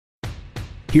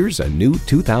Here's a new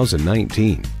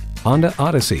 2019 Honda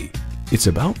Odyssey. It's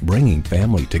about bringing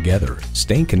family together,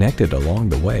 staying connected along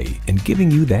the way, and giving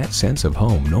you that sense of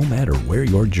home no matter where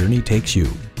your journey takes you.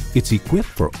 It's equipped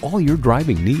for all your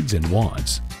driving needs and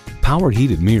wants. Power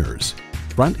heated mirrors,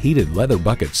 front heated leather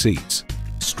bucket seats,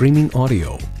 streaming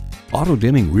audio,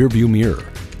 auto-dimming rearview mirror,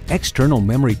 external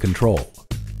memory control,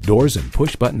 doors and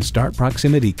push-button start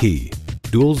proximity key,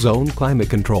 dual-zone climate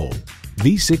control,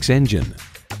 V6 engine,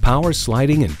 power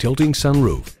sliding and tilting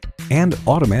sunroof, and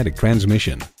automatic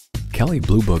transmission. Kelley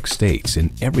Blue Book states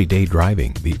in everyday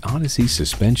driving, the Odyssey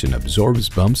suspension absorbs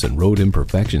bumps and road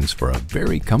imperfections for a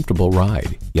very comfortable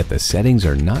ride, yet the settings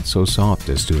are not so soft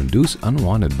as to induce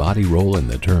unwanted body roll in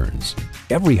the turns.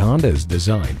 Every Honda is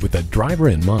designed with a driver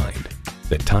in mind.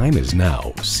 The time is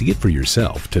now. See it for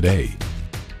yourself today.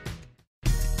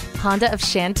 Honda of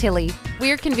Chantilly.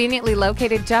 We are conveniently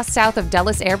located just south of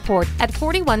Dulles Airport at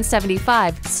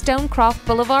 4175 Stonecroft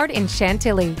Boulevard in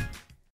Chantilly.